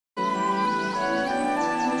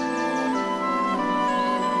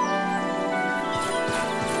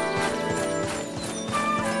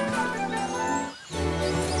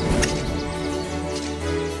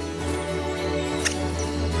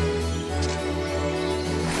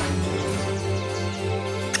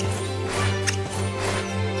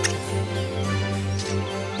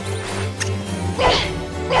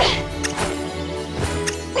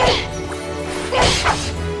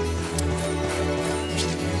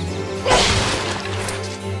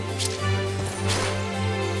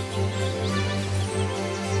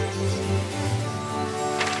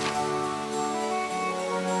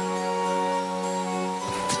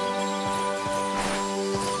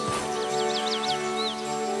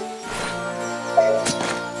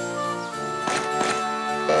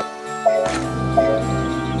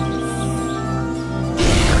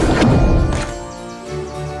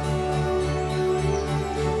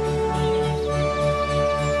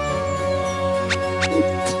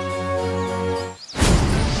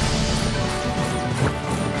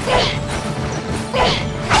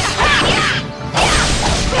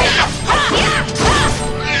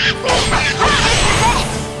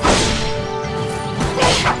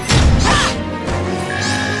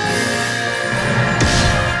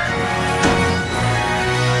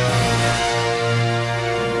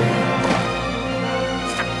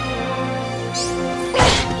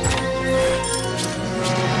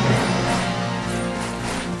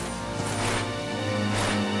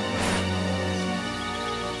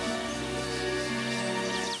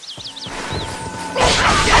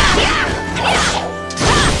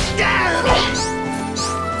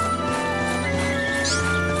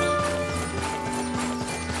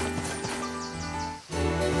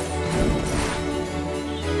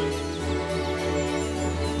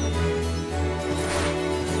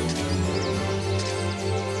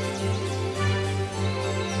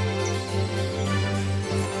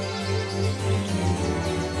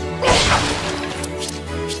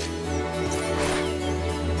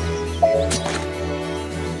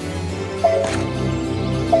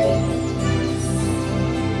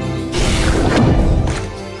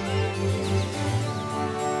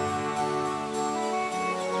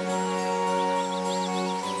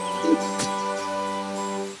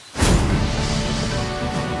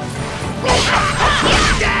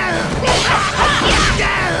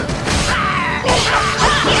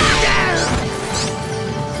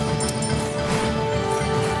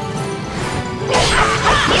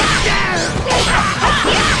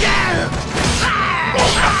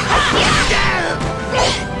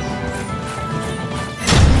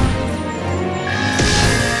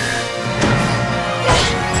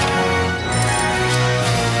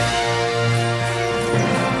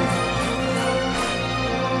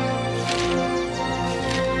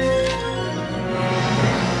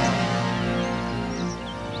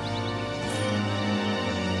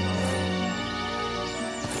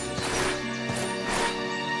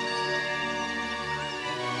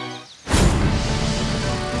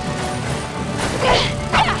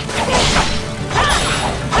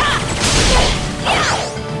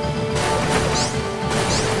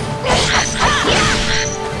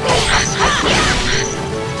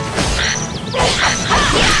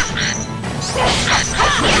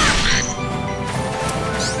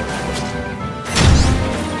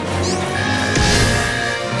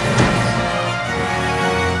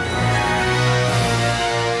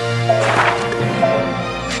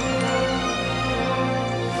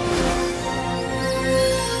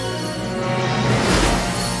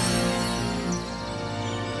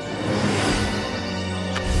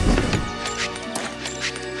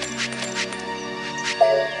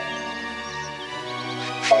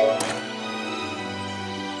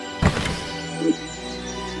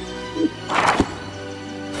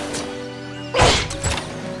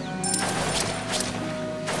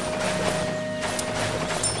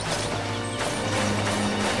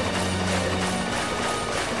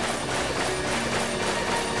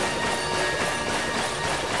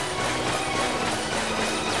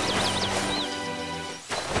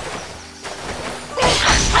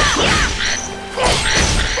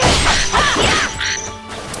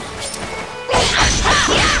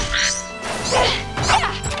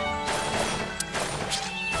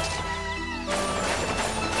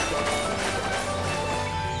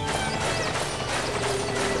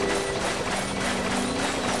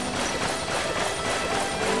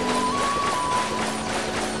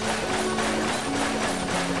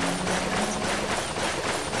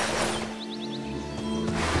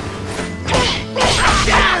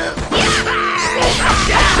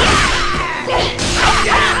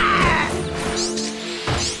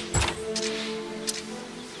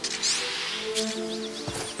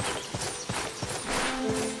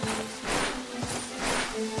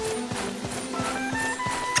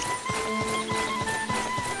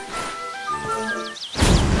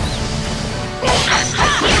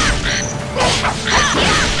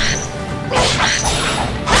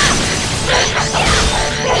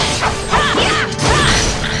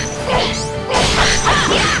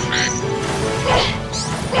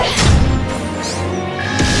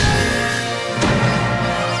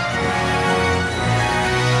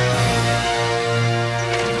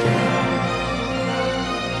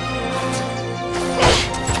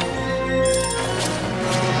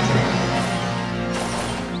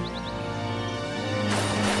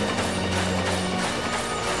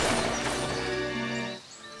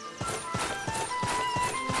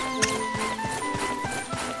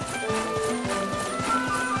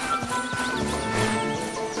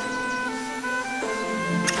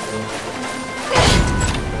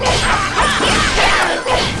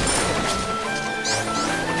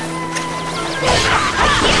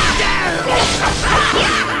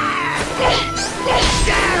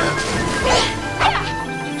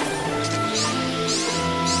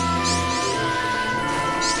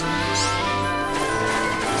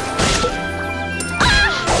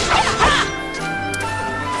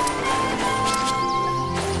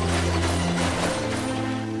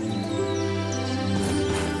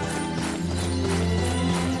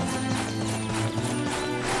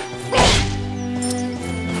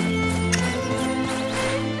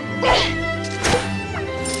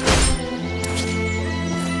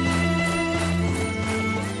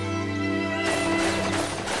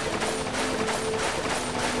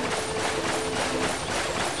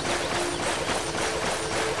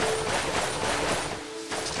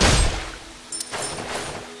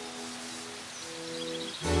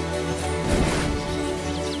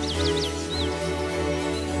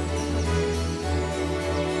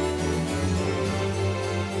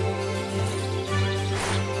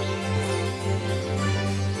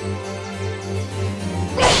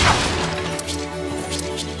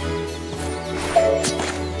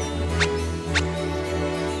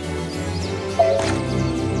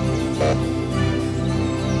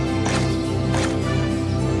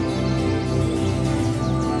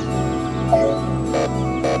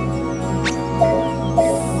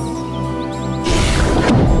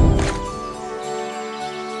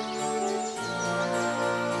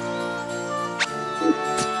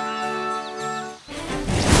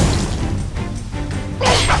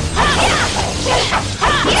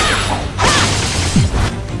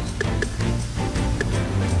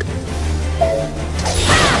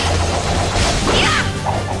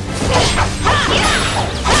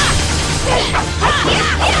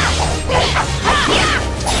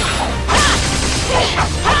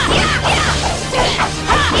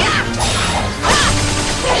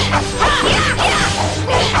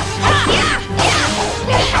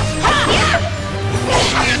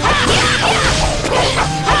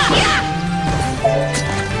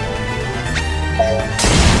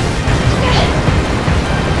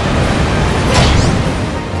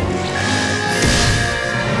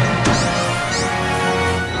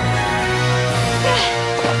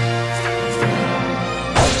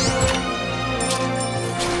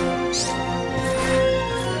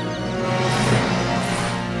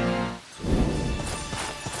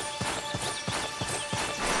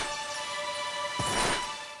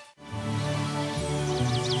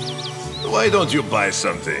Why don't you buy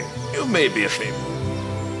something? You may be a favor.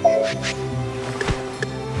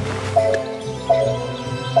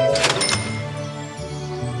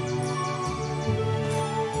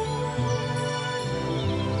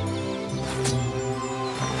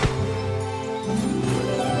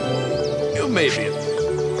 You may be a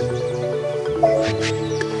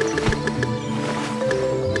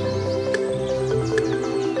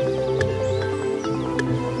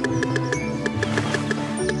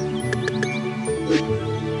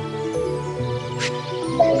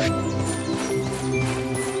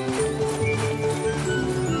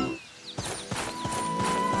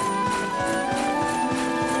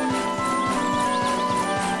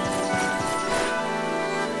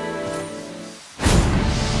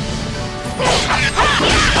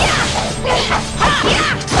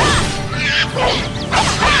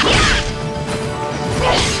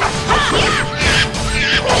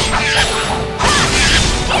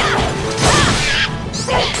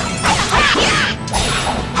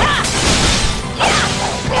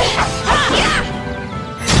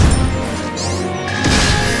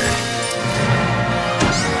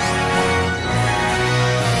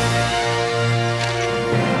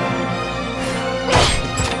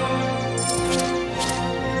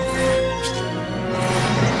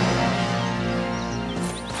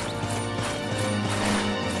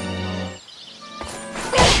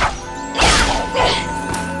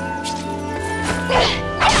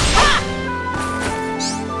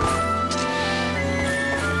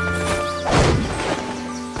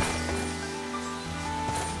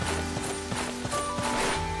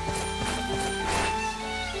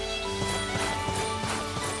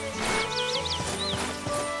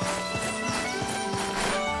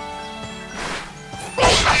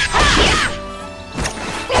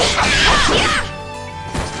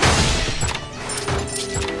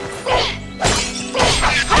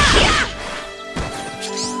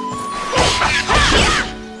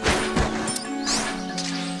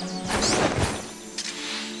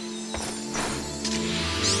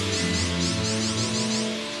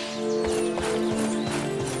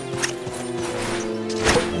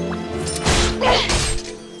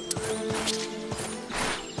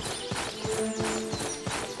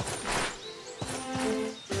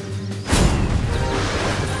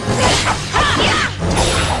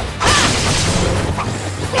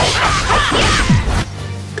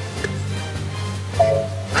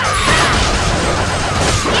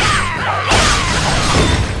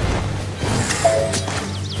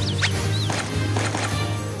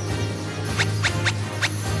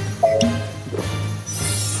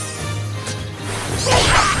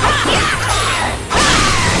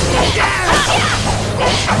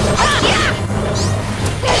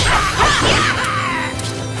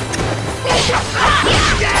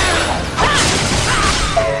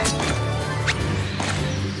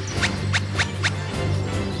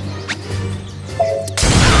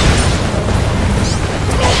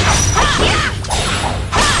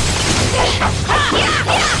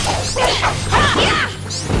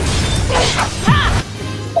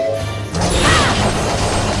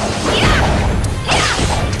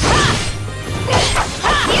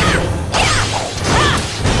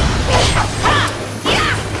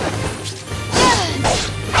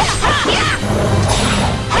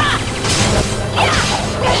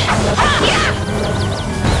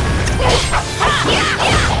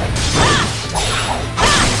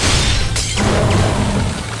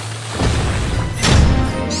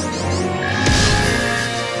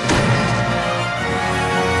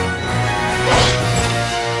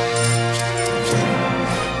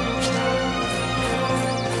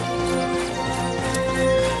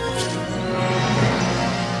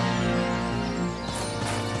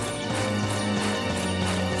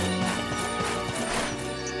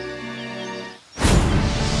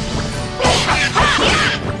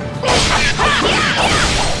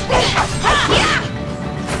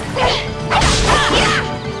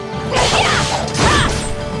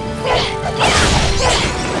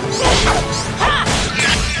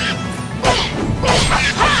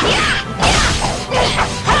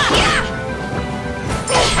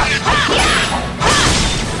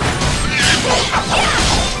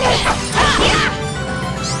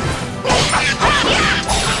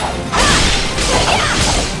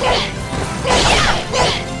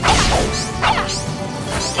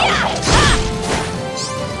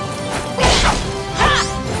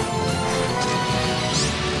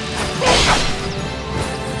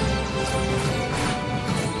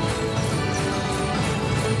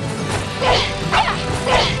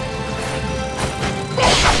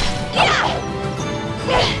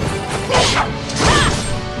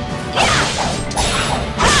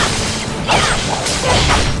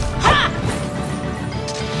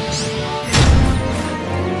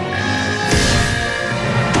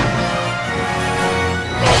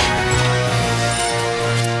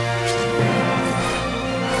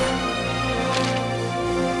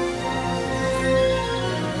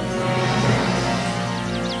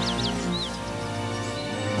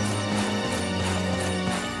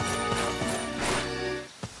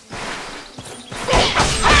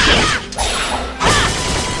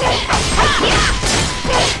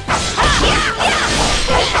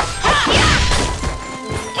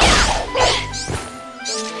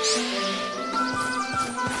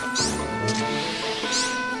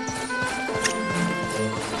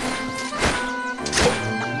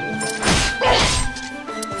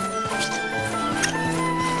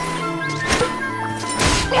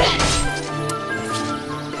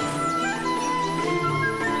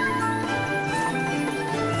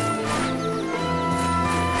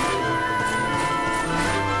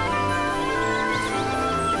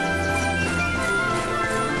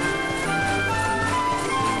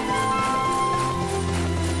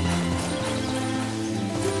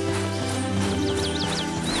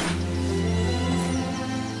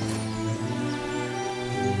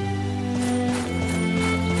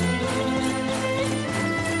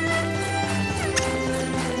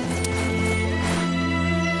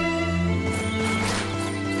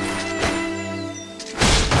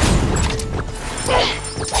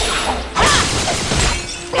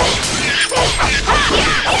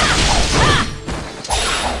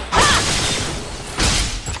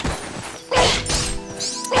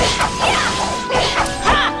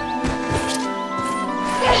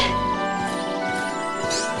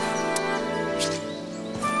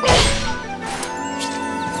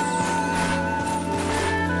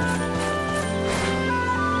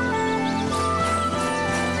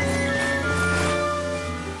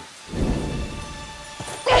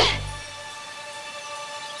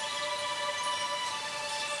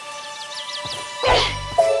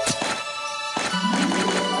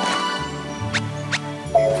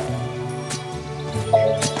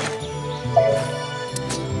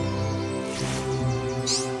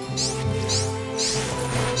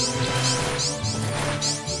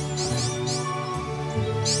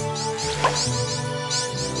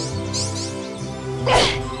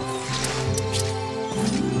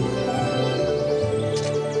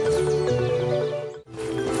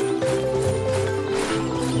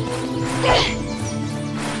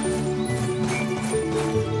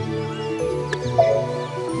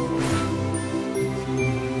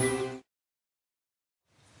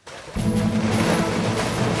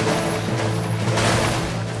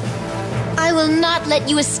will not let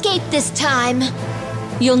you escape this time.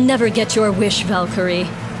 You'll never get your wish, Valkyrie.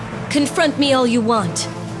 Confront me all you want,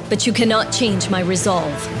 but you cannot change my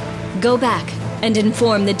resolve. Go back and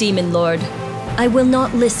inform the Demon Lord. I will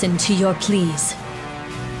not listen to your pleas.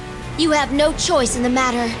 You have no choice in the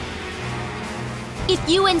matter. If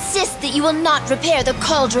you insist that you will not repair the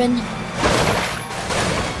cauldron...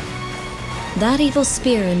 That evil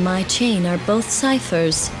spear and my chain are both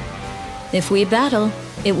ciphers. If we battle,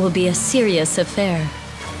 it will be a serious affair.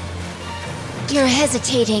 You're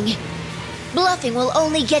hesitating. Bluffing will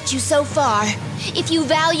only get you so far. If you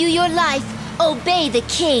value your life, obey the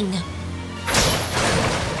king.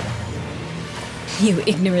 You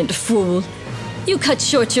ignorant fool. You cut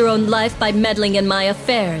short your own life by meddling in my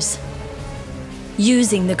affairs.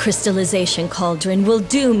 Using the crystallization cauldron will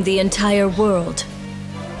doom the entire world.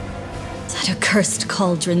 That accursed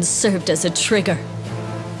cauldron served as a trigger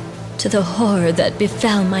to the horror that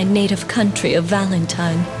befell my native country of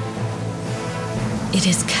Valentine. It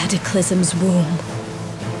is Cataclysm's womb,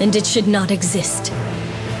 and it should not exist.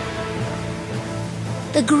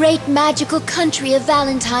 The great magical country of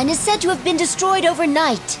Valentine is said to have been destroyed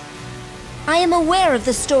overnight. I am aware of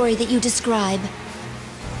the story that you describe.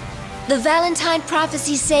 The Valentine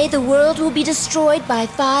prophecies say the world will be destroyed by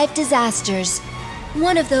 5 disasters.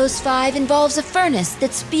 One of those 5 involves a furnace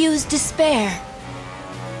that spews despair.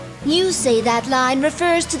 You say that line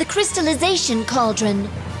refers to the crystallization cauldron.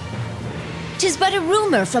 'Tis but a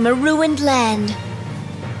rumor from a ruined land.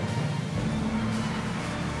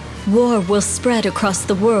 War will spread across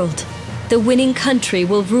the world. The winning country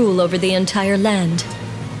will rule over the entire land.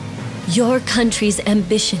 Your country's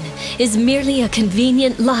ambition is merely a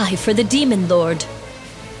convenient lie for the Demon Lord.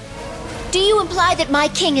 Do you imply that my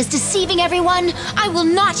king is deceiving everyone? I will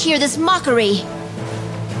not hear this mockery.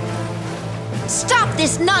 Stop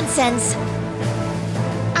this nonsense!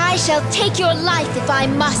 I shall take your life if I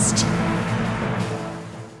must.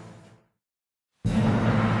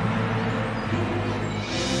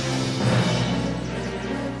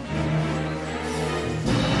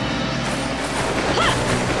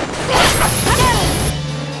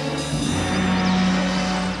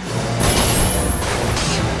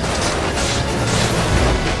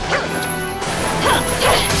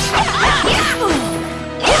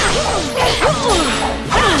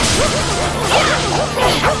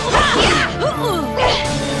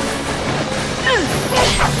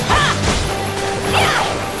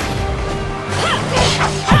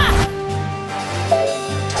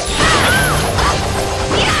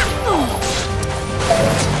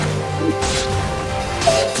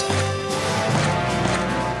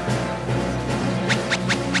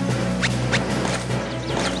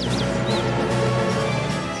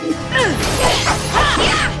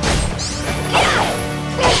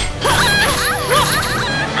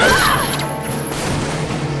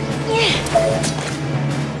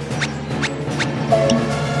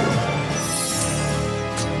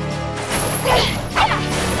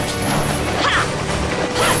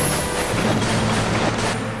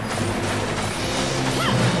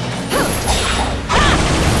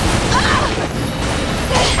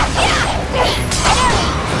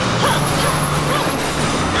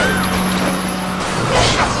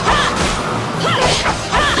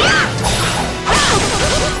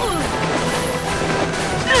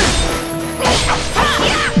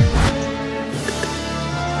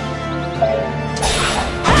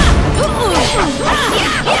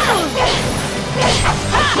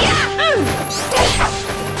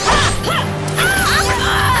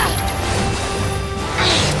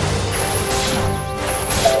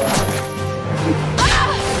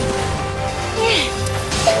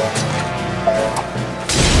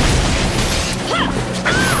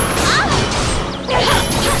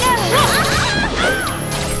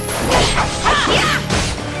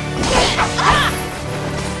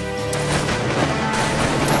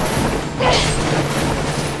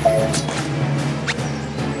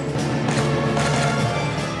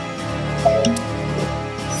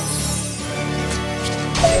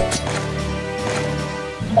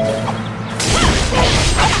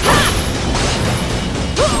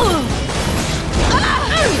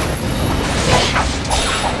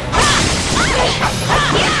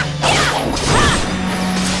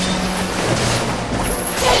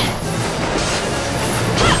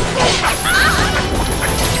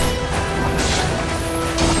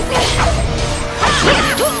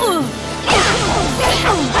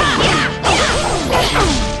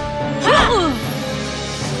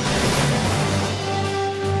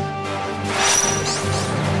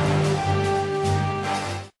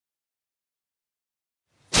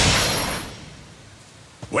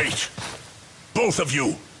 Wait! Both of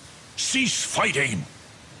you! Cease fighting!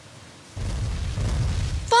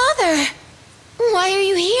 Father! Why are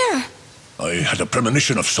you here? I had a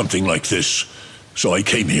premonition of something like this, so I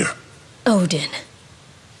came here. Odin.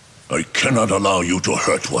 I cannot allow you to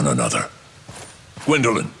hurt one another.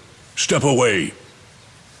 Gwendolyn, step away.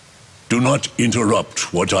 Do not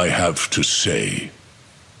interrupt what I have to say.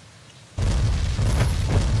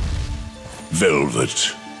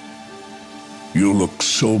 Velvet, you look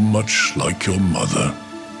so much like your mother.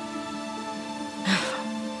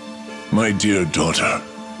 My dear daughter,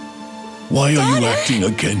 why are you acting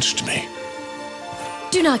against me?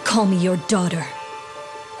 Do not call me your daughter.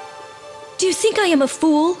 Do you think I am a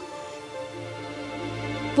fool?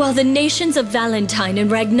 While the nations of Valentine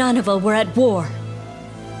and Ragnarva were at war,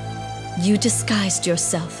 you disguised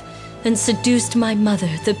yourself and seduced my mother,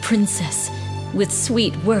 the princess, with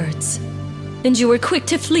sweet words. And you were quick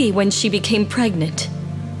to flee when she became pregnant.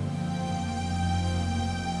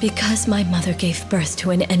 Because my mother gave birth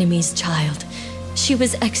to an enemy's child, she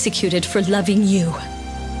was executed for loving you.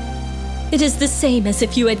 It is the same as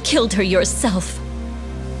if you had killed her yourself.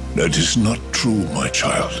 That is not true, my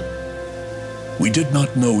child. We did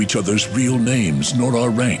not know each other's real names nor our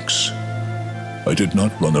ranks. I did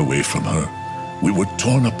not run away from her. We were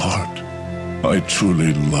torn apart. I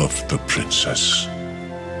truly loved the princess.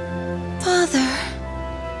 Father...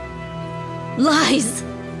 Lies!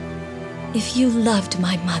 If you loved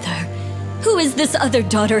my mother, who is this other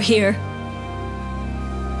daughter here?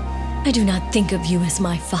 I do not think of you as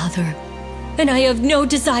my father, and I have no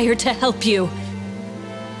desire to help you.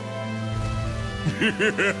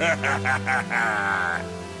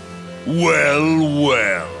 Well,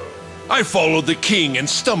 well. I followed the king and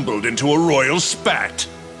stumbled into a royal spat.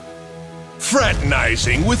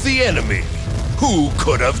 Fraternizing with the enemy. Who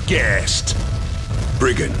could have guessed?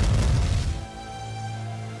 Brigand.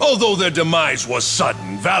 Although their demise was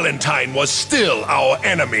sudden, Valentine was still our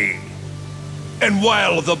enemy. And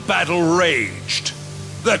while the battle raged,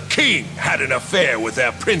 the king had an affair with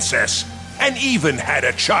their princess and even had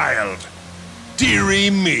a child. Dearie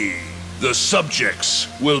me, the subjects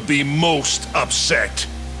will be most upset.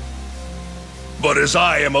 But as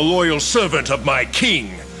I am a loyal servant of my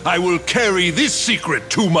king, I will carry this secret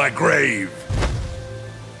to my grave.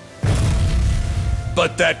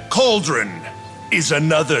 But that cauldron is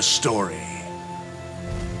another story.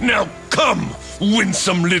 Now come,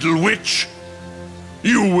 winsome little witch.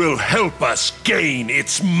 You will help us gain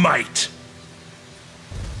its might.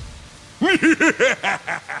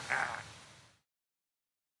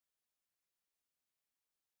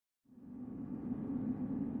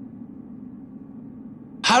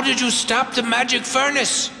 How did you stop the magic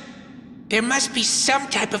furnace? There must be some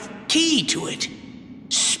type of key to it.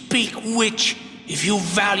 Speak, witch, if you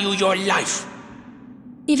value your life.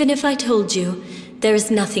 Even if I told you, there is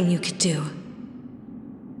nothing you could do.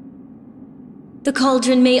 The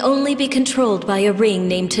cauldron may only be controlled by a ring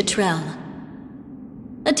named Tetrel.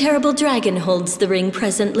 A terrible dragon holds the ring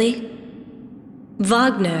presently.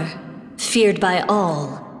 Wagner, feared by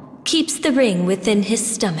all, keeps the ring within his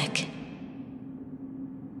stomach.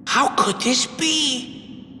 How could this be?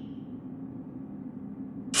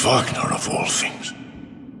 Wagner of all things.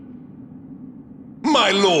 My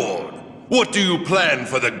lord, what do you plan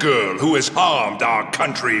for the girl who has harmed our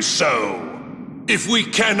country so? If we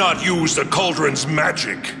cannot use the cauldron's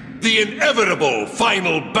magic, the inevitable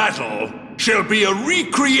final battle shall be a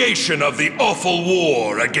recreation of the awful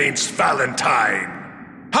war against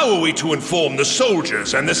Valentine. How are we to inform the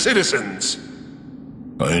soldiers and the citizens?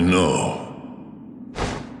 I know.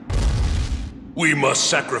 We must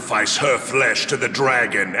sacrifice her flesh to the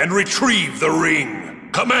dragon and retrieve the ring.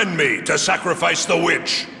 Command me to sacrifice the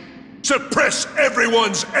witch. Suppress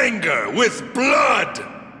everyone's anger with blood!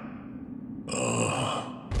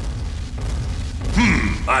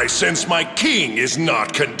 I sense my king is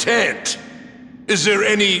not content. Is there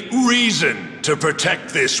any reason to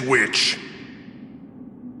protect this witch?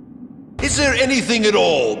 Is there anything at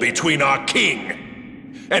all between our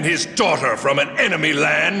king and his daughter from an enemy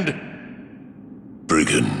land?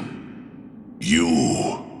 Brigand,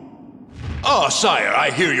 you... Ah, sire,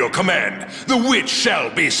 I hear your command. The witch shall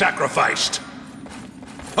be sacrificed.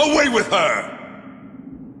 Away with her!